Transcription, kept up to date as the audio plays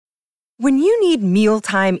When you need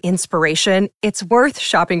mealtime inspiration, it's worth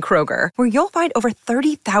shopping Kroger, where you'll find over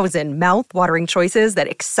 30,000 mouth-watering choices that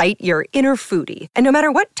excite your inner foodie. And no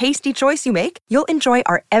matter what tasty choice you make, you'll enjoy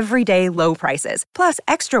our everyday low prices, plus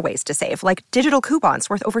extra ways to save, like digital coupons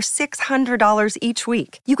worth over $600 each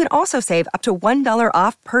week. You can also save up to $1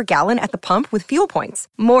 off per gallon at the pump with fuel points.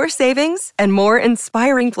 More savings and more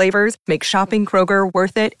inspiring flavors make shopping Kroger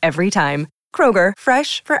worth it every time. Kroger,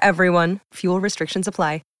 fresh for everyone. Fuel restrictions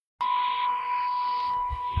apply.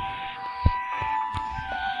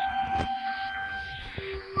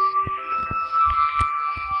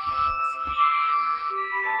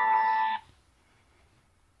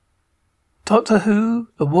 Doctor Who,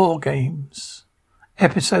 The War Games,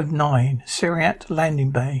 Episode 9, Siriat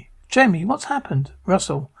Landing Bay. Jamie, what's happened?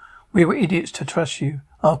 Russell, we were idiots to trust you.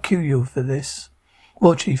 I'll kill you for this.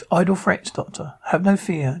 War Chief, idle threats, Doctor. Have no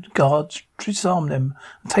fear. Guards, disarm them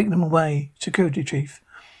and take them away. Security Chief,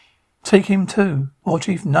 take him too. War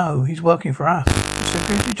Chief, no, he's working for us.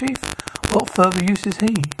 Security Chief, what further use is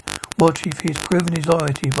he? War Chief, he has proven his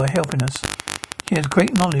loyalty by helping us. He has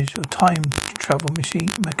great knowledge of time travel machine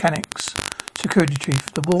mechanics. Security Chief,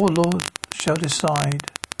 the Warlord shall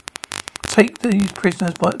decide. Take these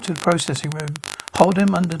prisoners to the processing room. Hold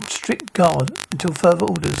them under strict guard until further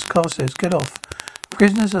orders. Carl says, get off.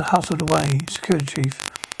 Prisoners are hustled away. Security Chief,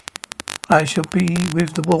 I shall be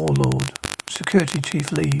with the Warlord. Security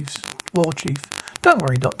Chief leaves. War Chief, don't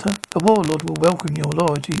worry, Doctor. The Warlord will welcome your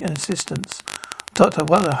loyalty and assistance. Doctor,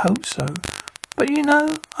 well, I hope so. But you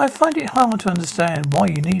know, I find it hard to understand why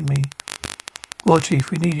you need me. War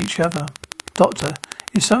Chief, we need each other. Doctor,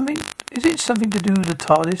 is it something to do with the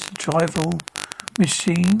TARDIS, the travel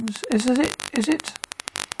machines? Is it?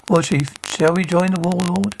 War Chief, shall we join the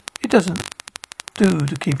Warlord? It doesn't do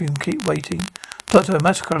to keep waiting. Doctor, I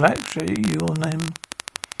must congratulate you on him.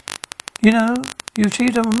 You know, you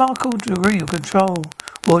achieved a remarkable degree of control.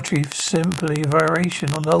 War Chief, simply a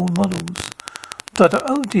variation on old models. Doctor,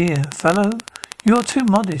 oh dear, fellow. You are too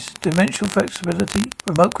modest. Dimensional flexibility,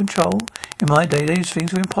 remote control. In my day, these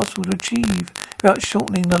things were impossible to achieve without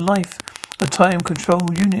shortening the life of time control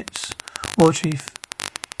units. War Chief,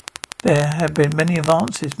 there have been many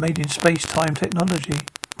advances made in space-time technology.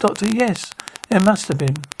 Doctor, yes, there must have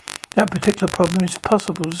been. That particular problem is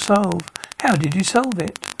possible to solve. How did you solve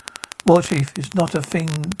it? War Chief, it's not a thing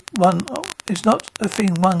one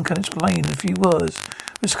can explain in a few words.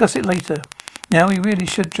 We'll discuss it later. Now we really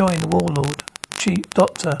should join the Warlord. Chief,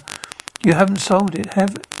 Doctor, you haven't solved it,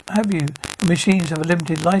 have you? The machines have a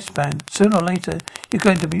limited lifespan. Sooner or later, they're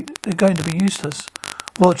going to be useless.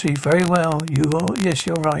 War Chief, very well. Yes,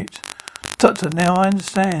 you're right. Doctor, now I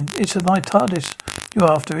understand. It's my TARDIS you're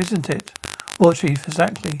after, isn't it? War Chief,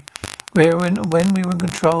 exactly. When we were in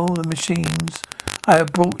control, the machines I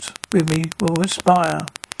have brought with me will aspire.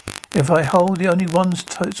 If I hold the only one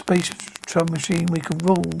space travel machine we can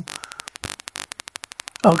rule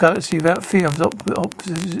our galaxy without fear of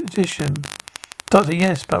opposition. Doctor,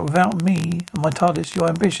 yes, but without me and my TARDIS, your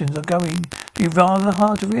ambitions are going to be rather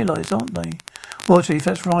hard to realize, aren't they? War Chief,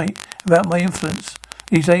 that's right. Without my influence,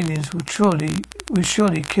 these aliens will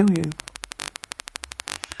surely kill you.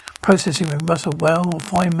 Processing room, Russell, well,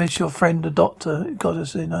 if I miss your friend the Doctor, got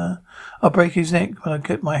us in I'll break his neck when I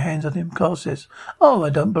get my hands on him. Carl says, oh,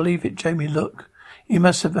 I don't believe it, Jamie, look. You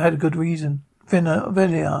must have had a good reason.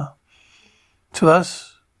 Villiar. To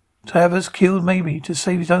have us killed, maybe, to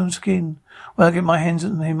save his own skin. When I get my hands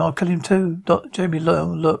on him, I'll kill him too. Jamie,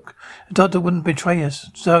 look. The Doctor wouldn't betray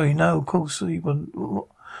us. Zoe, no, of course he wouldn't.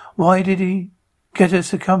 Why did he get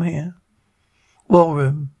us to come here? War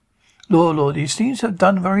room. Lord, he seems to have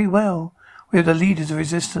done very well. We are the leaders of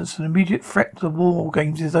resistance. An immediate threat to the war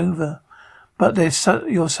games is over. But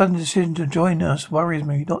your sudden decision to join us worries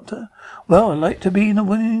me, Doctor. Well, I'd like to be on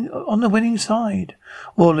the winning side.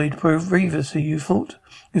 Warlord, previously you thought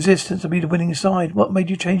resistance to be the winning side. What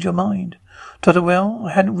made you change your mind? Doctor, well,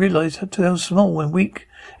 I hadn't realized how small and weak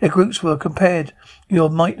their groups were compared to your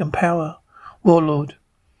might and power. Warlord,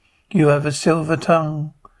 you have a silver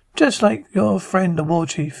tongue, just like your friend the War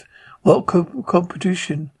Chief. What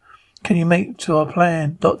contribution can you make to our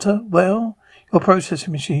plan, Doctor? Well, your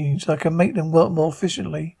processing machines, I can make them work more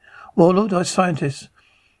efficiently. Warlord, our scientist,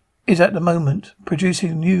 is at the moment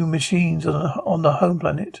producing new machines on the home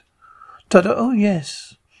planet. Doctor, oh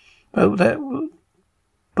yes, but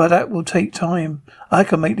that will take time. I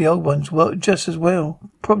can make the old ones work just as well,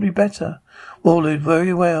 probably better. Warlord,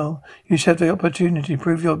 very well. You should have the opportunity to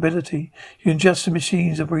prove your ability. You can adjust the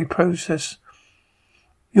machines and reprocess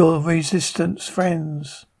your resistance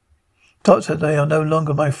friends. Doctor, they are no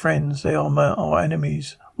longer my friends. They are our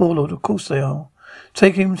enemies. Warlord, of course they are.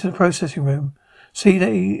 Take him to the processing room. See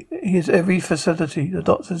that he has every facility. The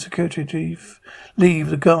doctor and security chief leave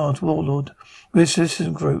the guard, warlord,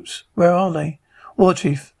 resistance groups. Where are they? War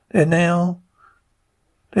chief, they are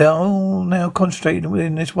all now concentrated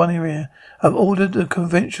within this one area. I've ordered the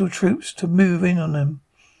conventional troops to move in on them.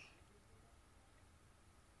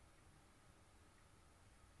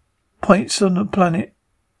 Points on the planet.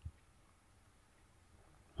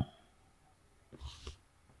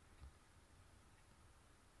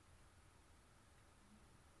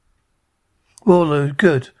 Warlord,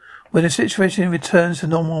 good. When the situation returns to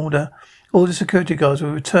normal order, all the security guards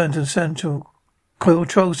will return to the central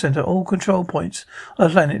control center. All control points on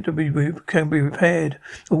the planet can be repaired.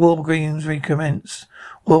 The war games recommence.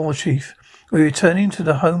 War chief, we're returning to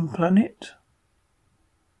the home planet?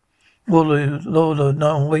 Warlord, no,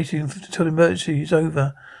 I'm waiting until the emergency is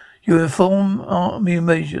over. You inform me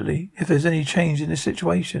immediately if there's any change in this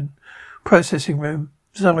situation. Processing room.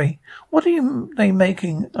 Zoe, what are they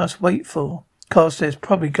making us wait for? Carl says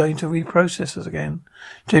probably going to reprocess us again.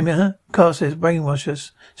 Jamie, Carl says brainwash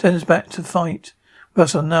us. Send us back to fight.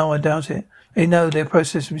 Russell, no, I doubt it. They know their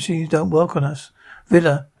processing machines don't work on us.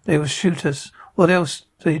 Villa, they will shoot us. What else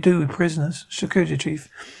do they do with prisoners? Security chief.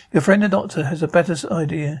 Your friend the doctor has a better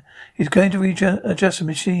idea. He's going to adjust the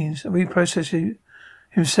machines and reprocess you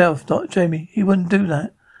himself. Jamie, he wouldn't do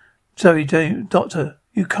that. Zoe, doctor,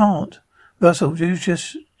 you can't. Russell, you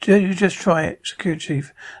just try it, security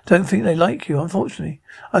chief. Don't think they like you, unfortunately.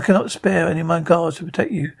 I cannot spare any of my guards to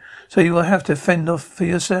protect you, so you will have to fend off for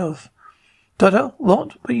yourself. Doctor,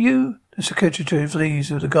 what? But you? The security chief leaves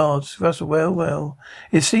with the guards. Russell, well.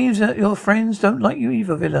 It seems that your friends don't like you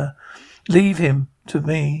either, Villa. Leave him to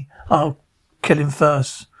me. I'll kill him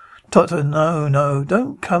first. Doctor, no,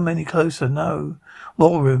 don't come any closer, no.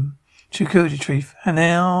 War room. Security chief. And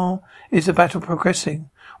now is the battle progressing?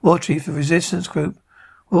 War chief, the resistance group.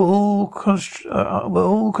 We're all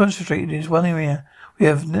concentrated in this one area. We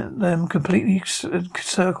have them completely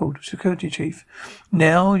circled. Security chief.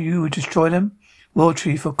 Now you would destroy them? War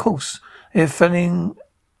chief, of course. They're falling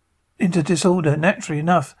into disorder, naturally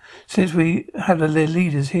enough, since we have their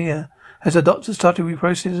leaders here. Has the doctor started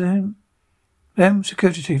reprocessing them?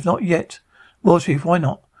 Security chief, not yet. War chief, why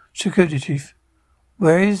not? Security chief,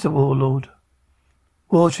 where is the warlord?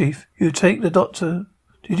 War chief, you take the doctor.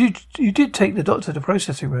 You did take the doctor to the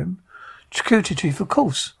processing room. Security chief, of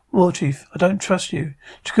course. War chief, I don't trust you.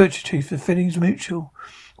 Security chief, the feeling's mutual.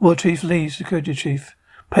 War chief leaves. Security chief,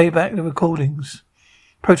 pay back the recordings.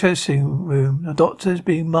 Processing room, the doctor is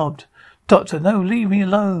being mobbed. Doctor, no, leave me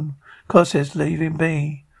alone. God says, leave him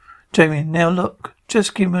be. Jamie, now look,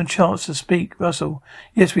 just give him a chance to speak. Russell,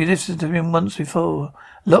 yes, we listened to him once before.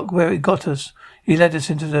 Look where it got us. He led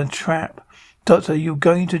us into the trap. Doctor, they were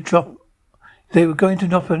going to drop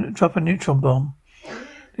a neutron bomb.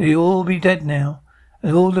 You'll all be dead now,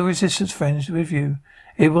 and all the resistance friends with you.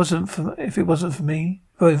 If it wasn't for me,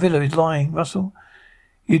 Villa is lying. Russell,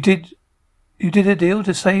 you did a deal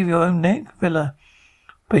to save your own neck, Villa,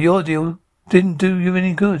 but your deal didn't do you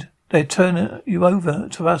any good. They turned you over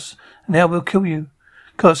to us, and now we'll kill you.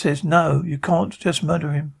 Carl says, no, you can't just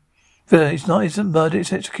murder him. Villa, isn't murder,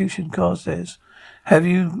 it's execution, Carl says. Have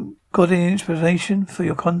you got any explanation for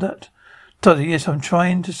your conduct? Doctor, yes, I'm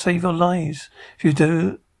trying to save your lives. If you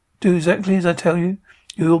do exactly as I tell you,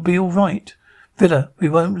 you will be all right. Villa, we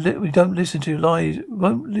don't listen to your lies.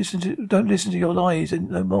 Don't listen to your lies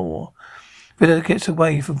no more. Villa gets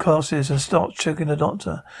away from Carl says and starts choking the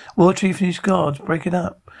doctor. War chief and his guards break it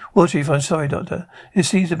up. War chief, I'm sorry, doctor. It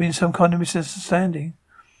seems to have been some kind of misunderstanding.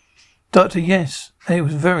 Doctor, yes, and it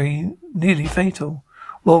was very nearly fatal.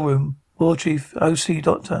 War room. War chief, OC,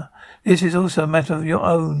 doctor. This is also a matter of your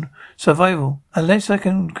own survival. Unless I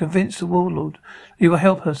can convince the warlord, you will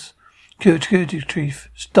help us. Security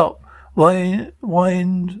chief, stop. Wind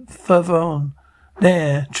further on.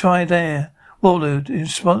 There, try there. Warlord,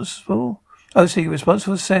 responsible. OC,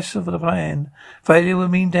 responsible success for the plan. Failure will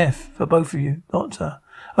mean death for both of you, doctor.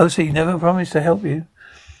 OC, never promised to help you.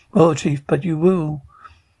 War chief, but you will.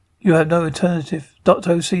 You have no alternative.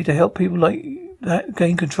 Dr. OC, to help people like that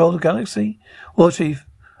gain control of the galaxy. War chief,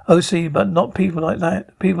 OC, but not people like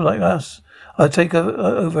that. People like us. I take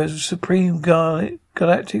over as supreme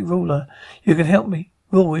galactic ruler. You can help me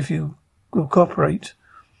rule if you will cooperate.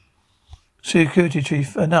 Security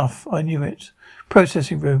chief, enough. I knew it.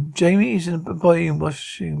 Processing room. Jamie is in a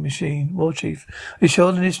brainwashing machine. War chief, are you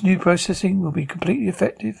sure that this new processing will be completely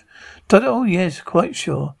effective? Oh yes, quite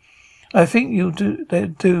sure. I think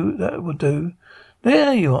that will do.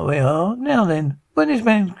 There you are. Now then, when this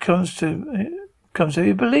man comes to,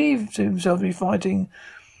 he believes himself to be fighting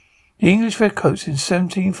the English redcoats in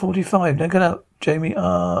 1745. Now get up, Jamie.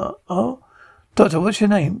 Doctor, what's your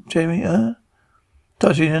name? Jamie,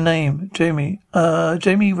 Doctor, your name? Jamie.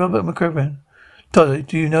 Jamie Robert McCriven. Doctor,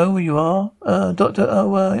 do you know where you are? Doctor,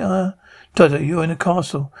 Doctor, you're in a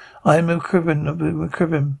castle. I am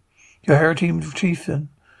McCriven. Your heritage chieftain.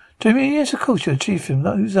 Jamie, yes, of course, you're a chieftain.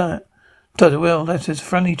 Who's that? Doctor, well, that's a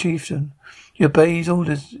friendly chieftain. You obey his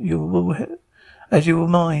orders, as you will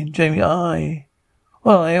mine. Jamie, I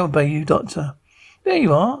obey you, Doctor. There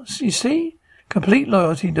you are. You see? Complete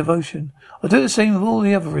loyalty and devotion. I'll do the same with all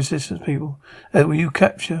the other resistance people that will you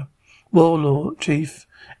capture. Warlord, Chief.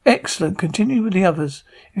 Excellent. Continue with the others.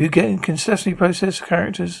 If you get consistently processed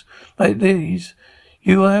characters like these,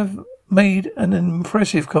 you have made an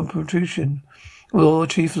impressive contribution.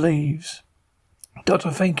 Warlord Chief leaves.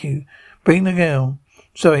 Doctor, thank you. Bring the girl.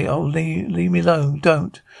 Zoe, leave me alone.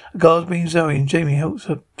 Don't. The guards bring Zoe and Jamie helps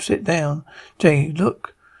her sit down. Jamie,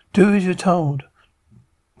 look. Do as you're told.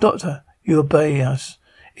 Doctor, you obey us.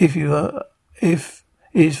 If it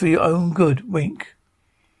is for your own good. Wink.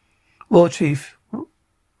 War Chief.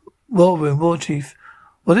 War Chief.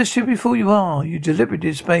 What a stupid fool you are. You deliberately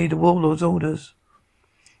disobeyed the warlord's orders.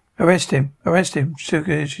 Arrest him,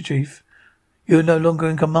 Security Chief. You are no longer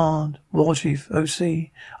in command. War Chief,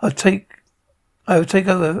 OC. I will take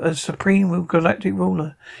over as supreme galactic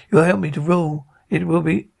ruler. You will help me to rule. It will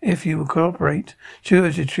be if you will cooperate.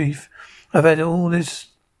 Security Chief. I had all this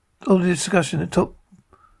discussion that took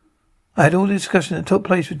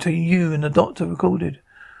place between you and the Doctor recorded.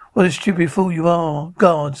 What a stupid fool you are.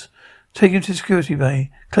 Guards, take him to security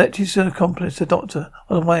bay. Collect his accomplice, the Doctor,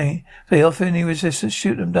 on the way. If they offer any resistance,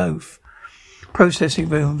 shoot them both. Processing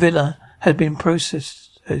room. Villa had been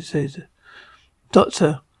processed, it said.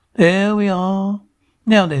 Doctor, there we are.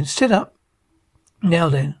 Now then, sit up. Now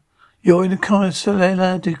then. You're in the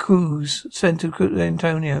Carcelera de Cruz, Santo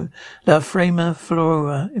Antonio, La Frema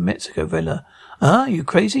Flora, in Mexico, Villa. You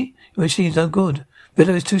crazy? Your machine's no good.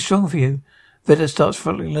 Villa is too strong for you. Villa starts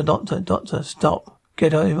throttling the Doctor. Doctor, stop.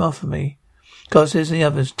 Get him off of me. Garces and the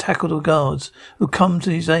others tackle the guards who come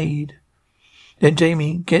to his aid. Then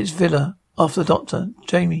Jamie gets Villa off the Doctor.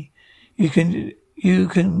 Jamie, you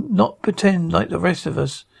can not pretend like the rest of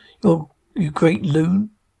us. You great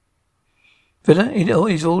loon. Villa, it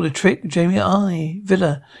is all a trick. Jamie,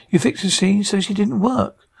 Villa, you fixed the scene so she didn't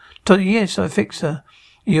work. Doctor, yes, I fixed her.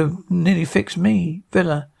 You nearly fixed me,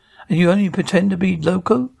 Villa. And you only pretend to be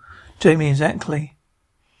loco? Jamie, exactly.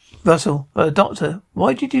 Russell, Doctor,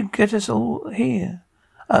 why did you get us all here?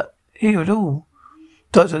 Here at all?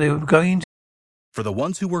 Doctor, they were going to... For the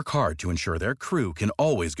ones who work hard to ensure their crew can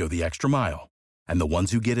always go the extra mile, and the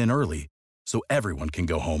ones who get in early so everyone can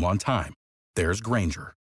go home on time, there's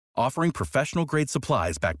Grainger, offering professional-grade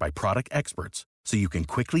supplies backed by product experts so you can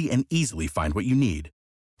quickly and easily find what you need.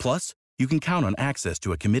 Plus, you can count on access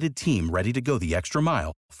to a committed team ready to go the extra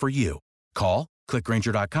mile for you. Call, click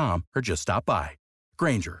Grainger.com, or just stop by.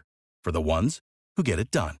 Grainger, for the ones who get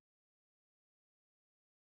it done.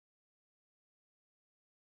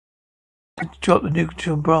 Drop the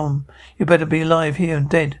nuclear bomb. You better be alive here and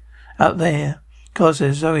dead out there. Carl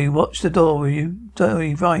says, Zoe, watch the door, will you?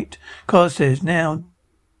 Zoe, right. Carl says, now,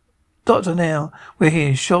 Doctor, now we're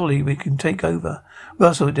here. Surely we can take over.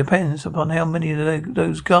 Russell, it depends upon how many of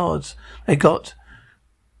those guards they got.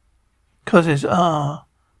 Carl says,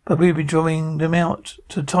 but we've been drawing them out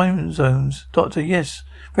to time zones. Doctor, yes,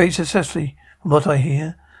 very successfully, from what I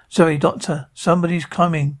hear. Zoe, Doctor, somebody's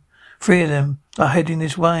coming. 3 of them are heading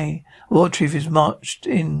this way. War Chief is marched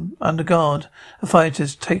in under guard. The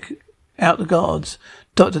fighters take out the guards.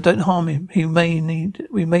 Doctor, don't harm him. We may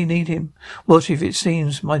need him. War Chief, it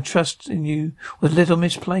seems my trust in you was a little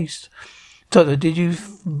misplaced. Doctor, did you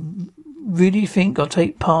really think I'll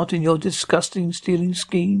take part in your disgusting stealing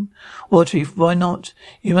scheme? War Chief, why not?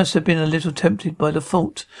 You must have been a little tempted by the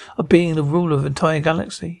thought of being the ruler of the entire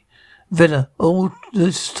galaxy. Villa, all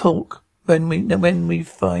this talk when we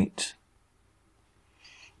fight.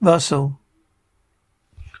 Russell,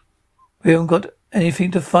 we haven't got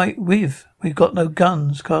anything to fight with. We've got no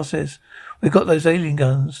guns, Carl says. We've got those alien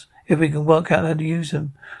guns, if we can work out how to use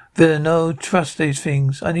them. Villa, no, trust these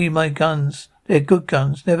things. I need my guns. They're good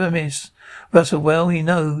guns, never miss. Russell, well, he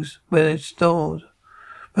knows where they're stored.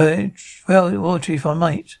 Well, War Chief, I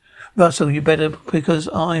might. Russell, you better, because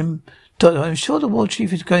I'm sure the War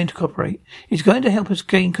Chief is going to cooperate. He's going to help us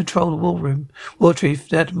gain control of the war room. War Chief,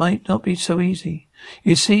 that might not be so easy.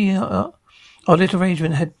 You see, our little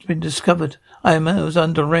arrangement had been discovered. I was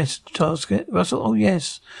under arrest, Charles. Russell, oh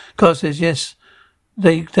yes. Carl says, yes,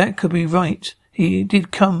 that could be right. He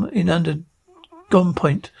did come in under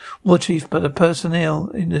gunpoint, War Chief, but the personnel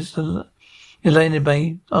in this Elena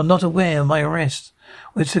Bay are not aware of my arrest.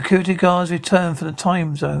 When security guards returned from the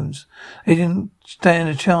time zones, they didn't stand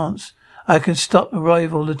a chance. I can stop the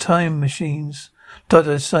arrival of the time machines.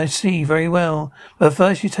 Doctor, I see very well. But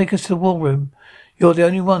first you take us to the war room. You're the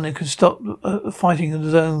only one that can stop fighting in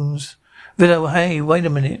the zones. Villa, hey, wait a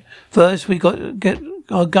minute. First we got to get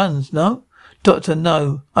our guns, no? Doctor,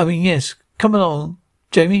 no. I mean, yes. Come along.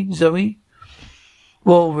 Jamie, Zoe.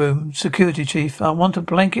 War room, security chief. I want a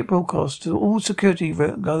blanket broadcast to all security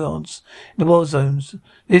guards in the war zones.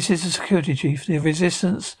 This is the security chief. The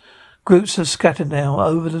resistance groups are scattered now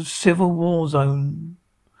over the civil war zone.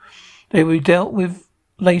 They will be dealt with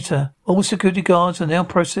later. All security guards are now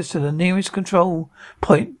processed to the nearest control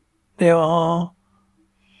point. There are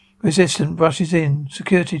resistance rushes in.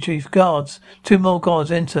 Security chief, guards. 2 more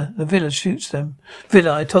guards enter. The Villa shoots them.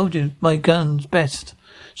 Villa, I told you, my gun's best.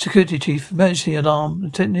 Security chief, emergency alarm. The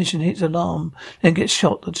technician hits alarm, then gets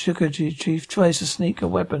shot. The security chief tries to sneak a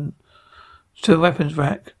weapon to a weapons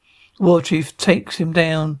rack. War chief takes him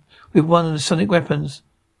down with one of the sonic weapons.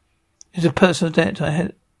 It's a personal debt I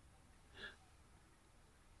had.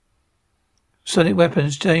 Sonic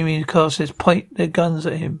weapons. Jamie and Carl says, point their guns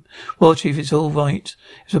at him. War chief, it's all right.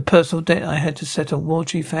 It's a personal debt I had to settle. War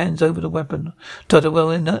chief hands over the weapon. Doctor,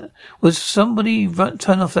 well, was somebody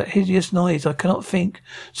turn off that hideous noise? I cannot think.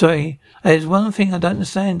 Sorry, there's one thing I don't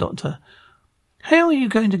understand, Doctor. How are you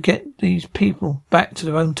going to get these people back to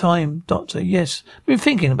their own time, Doctor? Yes, I've been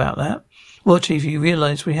thinking about that. War chief, you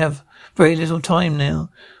realise we have very little time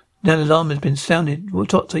now. Now the alarm has been sounded. Well,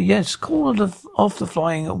 Doctor, yes, call off the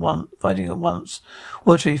fighting at once.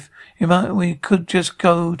 War chief, we could just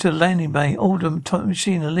go to the landing bay, order the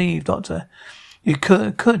machine to leave, Doctor. You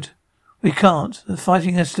could. We can't. The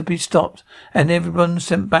fighting has to be stopped, and everyone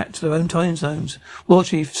sent back to their own time zones. War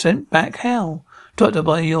chief, sent back how? Doctor,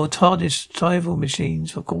 by your TARDIS travel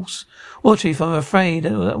machines, of course. War chief, I'm afraid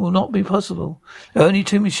that will not be possible. There are only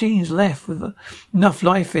 2 machines left with enough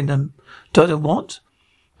life in them. Doctor, what?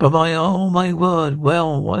 But my word,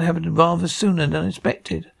 well, what happened rather sooner than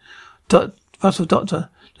expected? Russell, Doctor,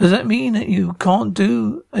 does that mean that you can't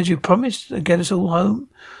do as you promised to get us all home?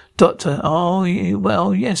 Doctor,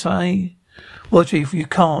 well, yes, War chief, you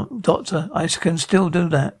can't, Doctor. I can still do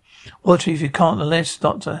that. War chief, you can't unless,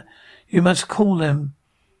 Doctor. You must call them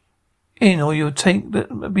in or you'll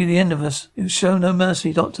be the end of us. You show no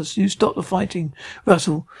mercy, Doctor. You stop the fighting.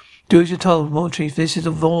 Russell, do as you're told, War Chief. This is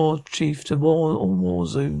a war, Chief, to all war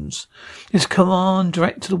zones. This command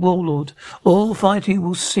direct to the warlord. All fighting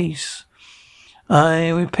will cease. I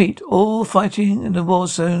repeat, all fighting in the war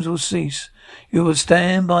zones will cease. You will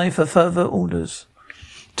stand by for further orders.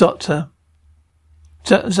 Doctor.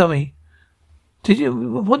 Zoe.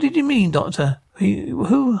 What did you mean, Doctor?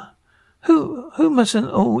 Who mustn't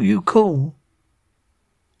all you call?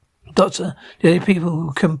 Doctor, the only people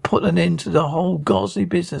who can put an end to the whole ghastly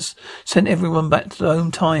business, send everyone back to their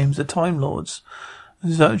own times, the Time Lords.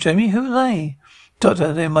 So, Jamie, who are they?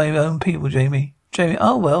 Doctor, they're my own people, Jamie. Jamie,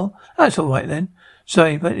 oh well, that's all right then.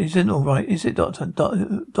 Zoe, but it isn't all right, is it, Doctor?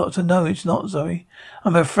 Doctor, no, it's not, Zoe.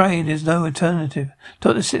 I'm afraid there's no alternative.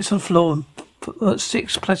 Doctor sits on the floor and puts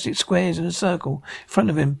 6 plastic squares in a circle in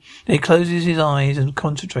front of him. He closes his eyes and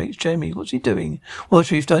concentrates. Jamie, what's he doing? War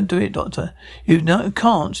Chief, don't do it, Doctor. You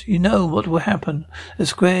can't. You know what will happen. The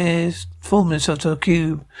squares form themselves into a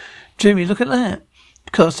cube. Jamie, look at that.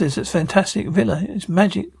 Casters, it's fantastic. Villa, it's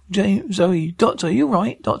magic. Zoe, Doctor, you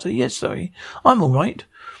right? Doctor, yes, Zoe. I'm all right.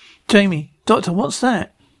 Jamie, Doctor, what's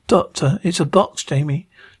that? Doctor, it's a box, Jamie.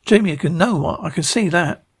 Jamie, I can see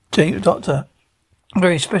that. Jamie, Doctor, a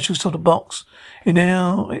very special sort of box. It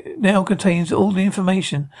now contains all the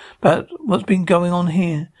information about what's been going on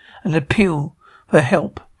here and an appeal for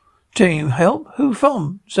help. Jamie, help? Who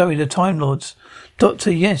from? Zoe, the Time Lords.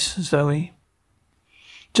 Doctor, yes, Zoe.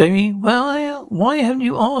 Jamie, well, why haven't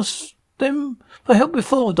you asked them for help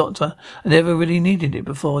before, Doctor? I never really needed it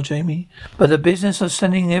before, Jamie. But the business of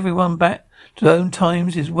sending everyone back to their own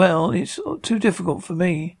times is, well, it's too difficult for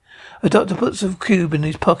me. The Doctor puts a cube in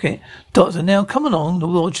his pocket. Doctor, now come along, the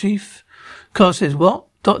War Chief. Carl says, what?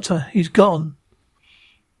 Doctor, he's gone.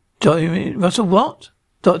 Jamie, Russell, what?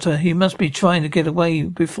 Doctor, he must be trying to get away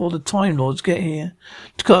before the Time Lords get here.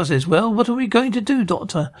 Carl says, well, what are we going to do,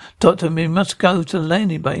 Doctor? Doctor, we must go to the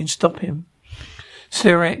landing bay and stop him.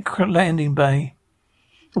 Sirat landing bay.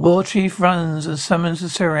 The War Chief runs and summons the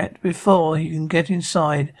Sirat before he can get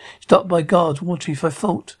inside. Stopped by guards. War Chief, I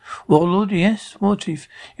thought. Warlord, yes. War Chief,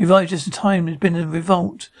 you arrived just in time. There's been a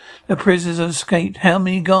revolt. The prisoners have escaped. How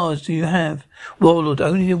many guards do you have? Warlord,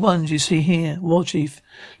 only the ones you see here. War Chief,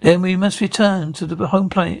 then we must return to the home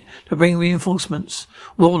planet to bring reinforcements.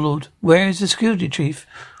 Warlord, where is the security chief?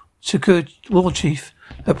 War Chief,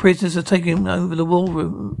 The prisoners are taking him over the war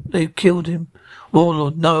room. They've killed him.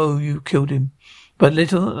 Warlord, no, you killed him. But a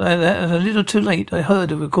little too late. I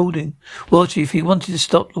heard a recording. War Chief, he wanted to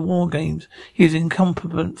stop the war games. He was an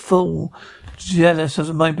incompetent fool, jealous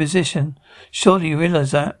of my position. Surely you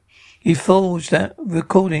realize that. He forged that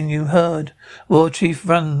recording you heard. War Chief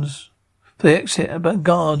runs for the exit, but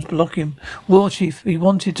guards block him. War Chief, he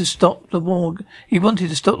wanted to stop the war. He wanted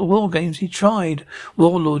to stop the war games. He tried.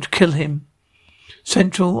 Warlord, kill him.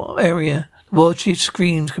 Central area. War Chief's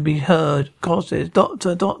screams could be heard. Doctor,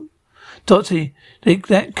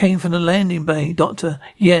 that came from the landing bay. Doctor,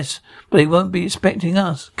 yes, but they won't be expecting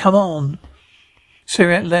us. Come on.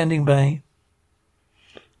 Syriac landing bay.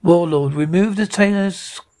 Warlord, remove the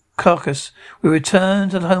Taylor's carcass. We return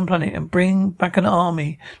to the home planet and bring back an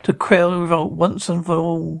army to quell the revolt once and for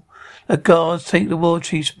all. The guards take the war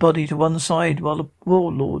chief's body to one side while the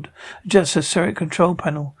warlord adjusts the Syriac control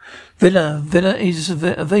panel. Villa is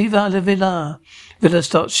Viva la Villa. Villa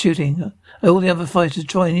starts shooting. All the other fighters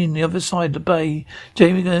join in the other side of the bay.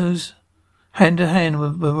 Jamie goes hand to hand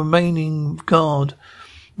with the remaining guard.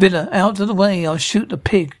 Villa, out of the way, I'll shoot the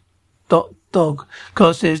pig. Dog.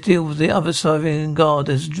 Carstairs deals with the other civilian guard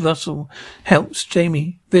as Russell helps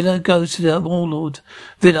Jamie. Villa goes to the warlord.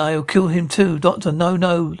 Villa, I'll kill him too. Doctor,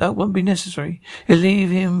 no, that won't be necessary. He'll leave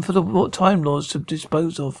him for the Time Lords to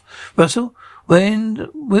dispose of. Russell, when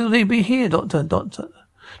will they be here, Doctor,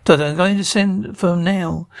 I'm going to send for them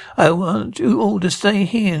now. I want you all to stay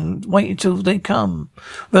here and wait until they come.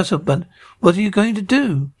 Russell, but what are you going to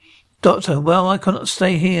do? Doctor, well, I cannot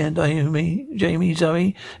stay here, Jamie,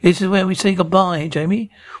 Zoe. This is where we say goodbye, Jamie.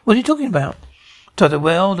 What are you talking about? Doctor,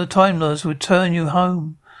 well, the Time Lords will turn you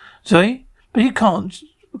home. Zoe, but you can't.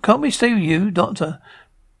 Can't we stay with you, Doctor?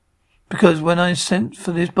 Because when I sent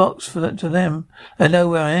for this box to them, they know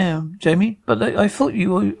where I am, Jamie. But I thought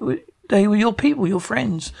they were your people, your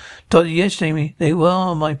friends. Doctor, yes, Jamie, they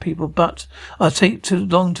were my people, but I'll take too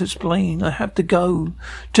long to explain. I have to go.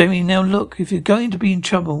 Jamie, now look, if you're going to be in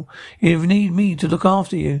trouble, you need me to look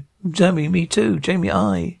after you. Jamie, me too. Jamie,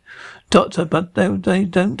 I. Doctor, but they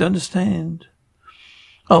don't understand.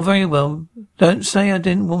 Oh, very well. Don't say I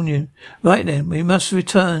didn't warn you. Right then, we must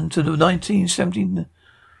return to the 1917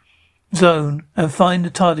 zone and find the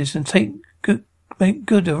TARDIS and make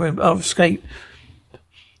good of our escape.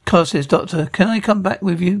 Carl says, Doctor, can I come back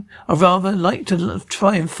with you? I'd rather like to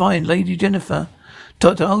try and find Lady Jennifer.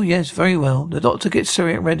 Doctor, oh yes, very well. The doctor gets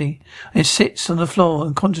Syriac ready and sits on the floor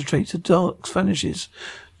and concentrates. The dark vanishes.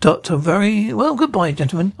 Doctor, very well. Goodbye,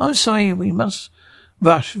 gentlemen. I'm sorry, we must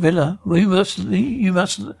rush. Villa, you must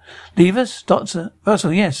leave us, Doctor.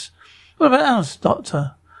 Russell, yes. What about us,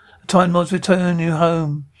 Doctor? The Time Lords return you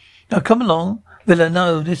home. Now come along. Villa,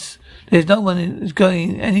 no, there's no one is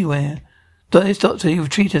going anywhere. This doctor, he'll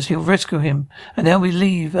treat us, he'll rescue him, and now we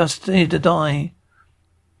leave us here to die.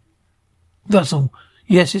 Russell,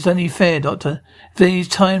 yes, it's only fair, Doctor. If these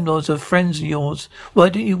Time Lords are friends of yours, why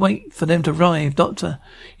didn't you wait for them to arrive, Doctor?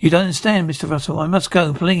 You don't understand, Mr. Russell. I must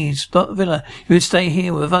go, please. Dr. Villa, you will stay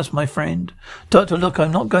here with us, my friend. Doctor, look,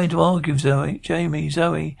 I'm not going to argue, Zoe.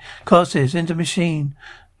 Carstairs, enter machine.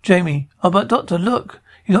 Jamie, oh, but Doctor, look.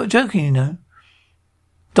 You're not joking, you know.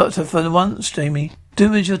 Doctor, for once, Jamie,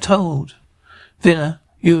 do as you're told. Villa,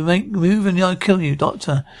 you make move and I'll kill you,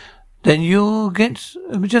 Doctor. Then you'll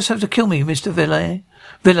just have to kill me, Mr. Villa.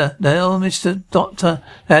 Villa, no, Mr. Doctor,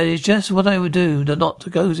 that is just what I would do. The doctor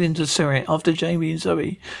goes into Syriac after Jamie and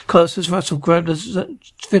Zoe. Carstairs Russell grabbed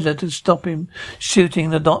Villa to stop him shooting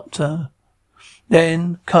the doctor.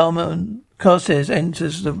 Then Carstairs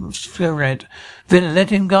enters the Syriac. Villa, let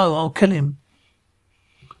him go, I'll kill him.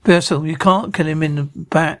 Russell, you can't kill him in the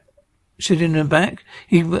back. Shoot him in the back.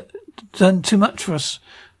 He done too much for us.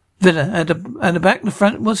 Villa, at the back, the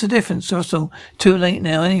front, what's the difference, Russell? Too late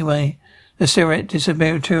now, anyway. The Syriac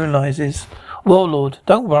dismaterializes. Warlord,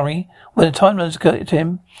 don't worry. When the Time Lords got to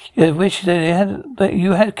him, you wish that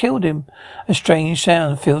you had killed him. A strange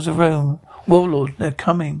sound fills the room. Warlord, they're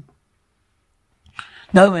coming.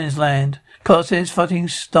 No man's land. Carstairs fighting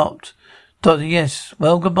stopped. Doctor, yes.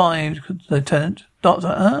 Well, goodbye, Lieutenant.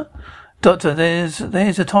 Doctor, Doctor, there's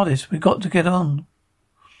a TARDIS. We've got to get on.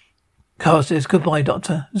 Carstairs, goodbye,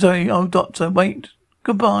 Doctor. Zoe, oh, Doctor, wait.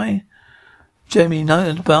 Goodbye. Jamie,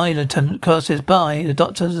 no, bye, Lieutenant. Carstairs, bye. The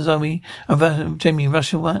Doctor, Zoe, and Jamie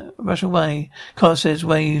rush away. Carstairs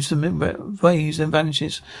waves and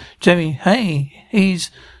vanishes. Jamie, hey,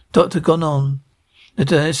 he's Doctor gone on.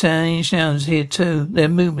 The sounds here too. Their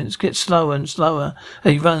movements get slower and slower.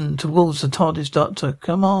 They run towards the TARDIS. Doctor,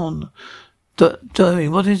 come on. Zoe,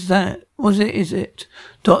 what is that? What is it?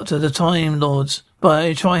 Doctor, the Time Lords.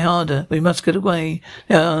 But try harder. We must get away.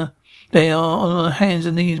 They They are on their hands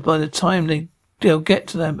and knees by the time they'll get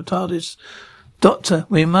to the TARDIS. Doctor,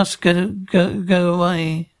 we must go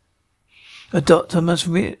away. Doctor must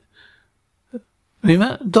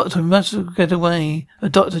get away. A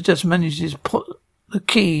doctor just manages to put the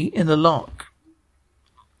key in the lock.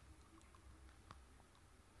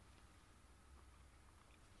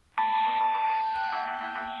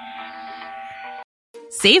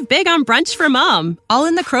 Save big on brunch for mom, all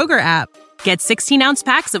in the Kroger app. Get 16-ounce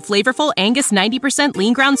packs of flavorful Angus 90%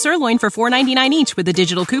 lean ground sirloin for $4.99 each with a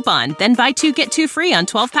digital coupon. Then buy 2, get 2 free on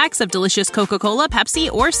 12 packs of delicious Coca-Cola,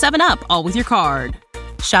 Pepsi, or 7-Up, all with your card.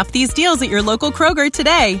 Shop these deals at your local Kroger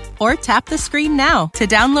today, or tap the screen now to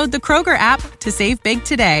download the Kroger app to save big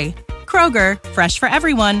today. Kroger, fresh for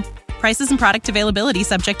everyone. Prices and product availability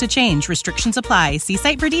subject to change. Restrictions apply. See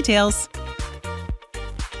site for details.